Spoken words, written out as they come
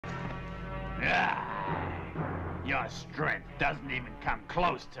Your strength doesn't even come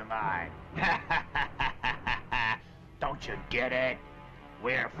close to mine. Don't you get it?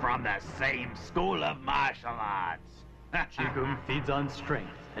 We're from the same school of martial arts. Qigong feeds on strength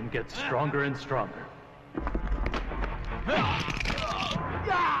and gets stronger and stronger.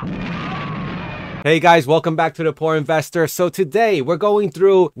 Hey guys, welcome back to The Poor Investor. So today we're going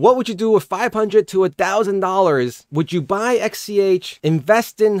through what would you do with $500 to $1,000? Would you buy XCH,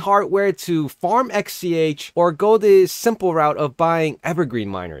 invest in hardware to farm XCH, or go the simple route of buying evergreen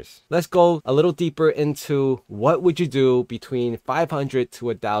miners? Let's go a little deeper into what would you do between $500 to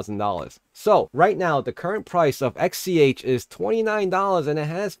 $1,000. So right now, the current price of XCH is $29 and it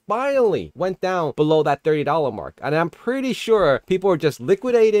has finally went down below that $30 mark. And I'm pretty sure people are just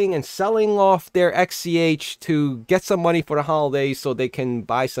liquidating and selling off their XCH to get some money for the holidays so they can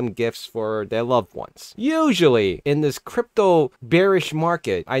buy some gifts for their loved ones. Usually in this crypto bearish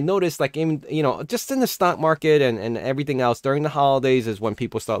market, I noticed like in, just in the stock market and everything else during the holidays is when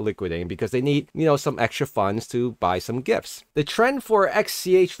people start liquidating because they need, some extra funds to buy some gifts. The trend for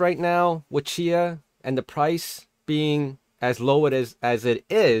XCH right now with chia and the price being as low as it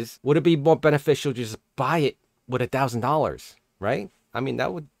is, would it be more beneficial to just buy it with $1,000, right? I mean,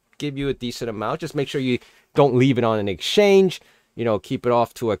 that would give you a decent amount. Just make sure you don't leave it on an exchange, keep it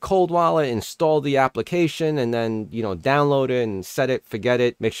off to a cold wallet, install the application, and then, download it and set it, forget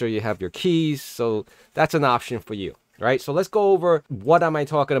it. Make sure you have your keys. So that's an option for you. Right, so let's go over what am I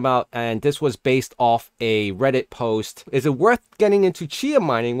talking about, and this was based off a Reddit post. Is it worth getting into chia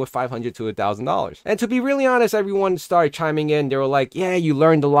mining with $500 to $1,000? And to be really honest, everyone started chiming in. They were like, yeah, you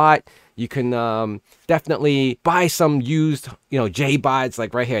learned a lot. You can definitely buy some used, JBODs,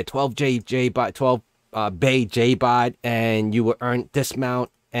 like right here, 12 Bay JBOD, and you will earn this amount.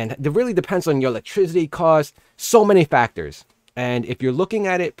 And it really depends on your electricity cost, so many factors. And if you're looking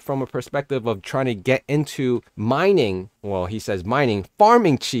at it from a perspective of trying to get into mining, well, he says mining,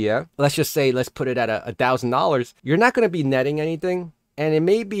 farming chia, let's just say, let's put it at $1,000, you're not going to be netting anything. And it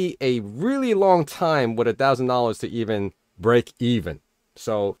may be a really long time with $1,000 to even break even.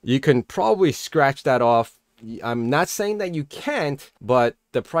 So you can probably scratch that off. I'm not saying that you can't, but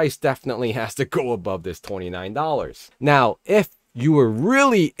the price definitely has to go above this $29. Now, if you were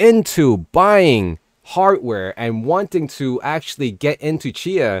really into buying hardware and wanting to actually get into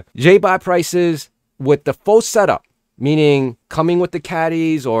chia, JBOD prices with the full setup, meaning coming with the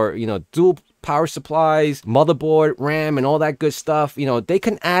caddies or, dual power supplies, motherboard, RAM, and all that good stuff, they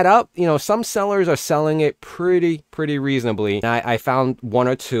can add up. Some sellers are selling it pretty reasonably. I found one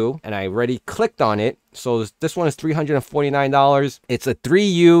or two and I already clicked on it. So this one is $349. It's a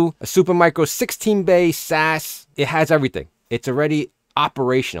 3U, a Supermicro 16 bay SAS. It has everything. It's already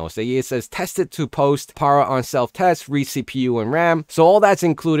operational. So it says tested to post, power on self-test, read CPU and RAM. So all that's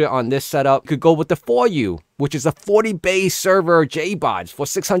included on this setup. You could go with the 4U, which is a 40 bay server JBODs for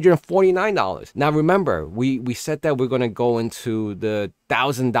 $649. Now remember, we said that we're going to go into the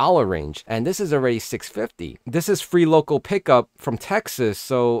 $1,000 range, and this is already $650. This is free local pickup from Texas,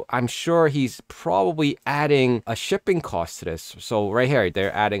 so I'm sure he's probably adding a shipping cost to this. So right here,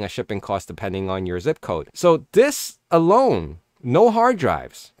 they're adding a shipping cost depending on your zip code. So this alone, no hard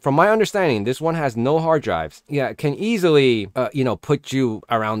drives. From my understanding, this one has no hard drives. Yeah, it can easily, put you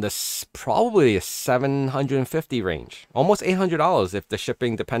around this probably a $750 range, almost $800 if the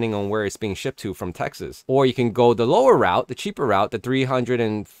shipping, depending on where it's being shipped to from Texas. Or you can go the lower route, the cheaper route, the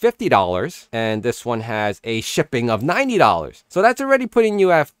 $350, and this one has a shipping of $90. So that's already putting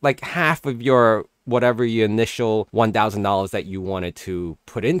you at like half of your whatever your initial $1,000 that you wanted to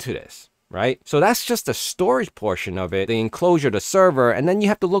put into this. Right? So that's just the storage portion of it, the enclosure, the server, and then you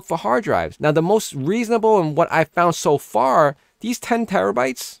have to look for hard drives. Now, the most reasonable and what I found so far, these 10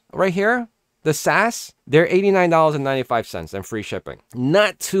 terabytes right here, the SAS, they're $89.95 and free shipping.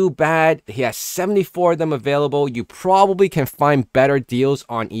 Not too bad. He has 74 of them available. You probably can find better deals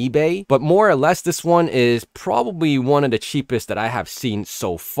on eBay, but more or less, this one is probably one of the cheapest that I have seen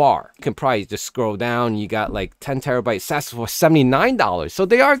so far. You can probably just scroll down. You got like 10 terabyte SAS for $79. So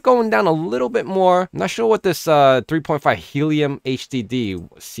they are going down a little bit more. I'm not sure what this 3.5 Helium HDD,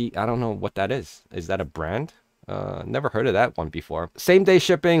 see, I don't know what that is. Is that a brand? Never heard of that one before. Same day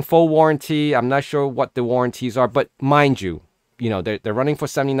shipping, full warranty. I'm not sure what the warranties are, but mind you, they're running for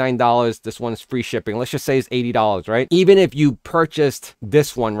 $79. This one is free shipping. Let's just say it's $80, right? Even if you purchased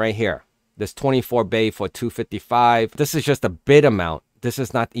this one right here, this 24 bay for $255, this is just a bid amount. This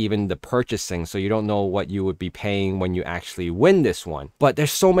is not even the purchasing, so you don't know what you would be paying when you actually win this one. But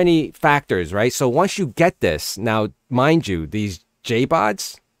there's so many factors, right? So once you get this, now, mind you, these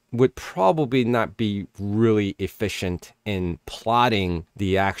JBODs, would probably not be really efficient in plotting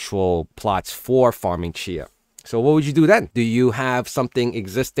the actual plots for farming chia. So what would you do then? Do you have something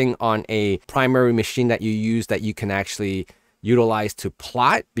existing on a primary machine that you use that you can actually utilize to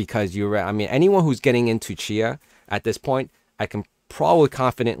plot? Because I mean, anyone who's getting into chia at this point, I can probably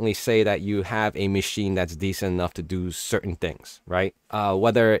confidently say that you have a machine that's decent enough to do certain things, right?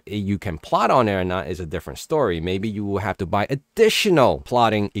 Whether you can plot on it or not is a different story. Maybe you will have to buy additional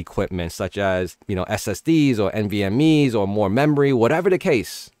plotting equipment, such as, you know, SSDs or NVMe's or more memory, whatever the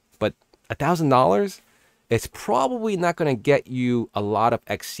case. But $1,000, it's probably not going to get you a lot of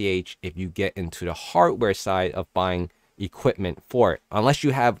XCH if you get into the hardware side of buying equipment for it, unless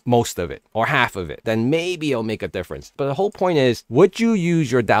you have most of it or half of it. Then maybe it'll make a difference. But the whole point is, would you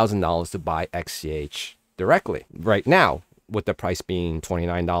use your $1,000 to buy XCH directly right now, with the price being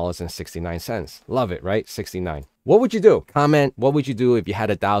 $29.69? Love it, right? 69. What would you do? Comment, what would you do if you had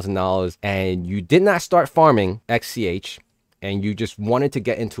 $1,000 and you did not start farming XCH and you just wanted to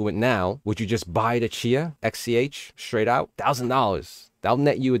get into it now? Would you just buy the chia XCH straight out? $1,000. That'll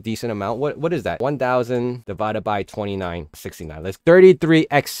net you a decent amount. What is that? 1,000 divided by 29.69. That's 33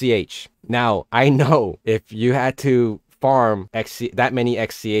 XCH. Now, I know if you had to farm that many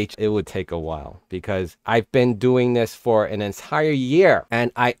XCH, it would take a while, because I've been doing this for an entire year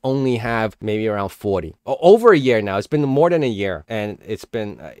and I only have maybe around 40. Over a year now. It's been more than a year, and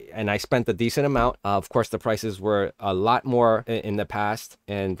and I spent a decent amount. Of course, the prices were a lot more in the past,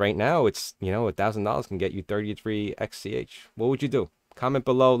 and right now it's, you know, $1,000 can get you 33 XCH. What would you do? Comment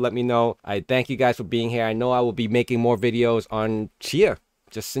below, let me know. I thank you guys for being here. I know I will be making more videos on chia,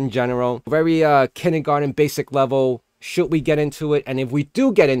 just in general. Very kindergarten basic level. Should we get into it? And if we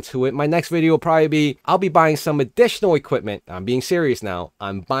do get into it, my next video will probably be, I'll be buying some additional equipment. I'm being serious now.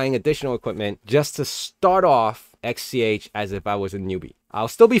 I'm buying additional equipment just to start off XCH as if I was a newbie. I'll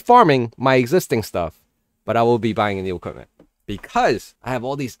still be farming my existing stuff, but I will be buying new equipment because I have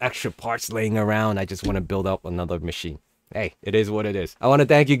all these extra parts laying around. I just want to build up another machine. Hey, it is what it is. I want to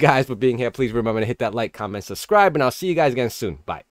thank you guys for being here. Please remember to hit that like, comment, subscribe, and I'll see you guys again soon. Bye.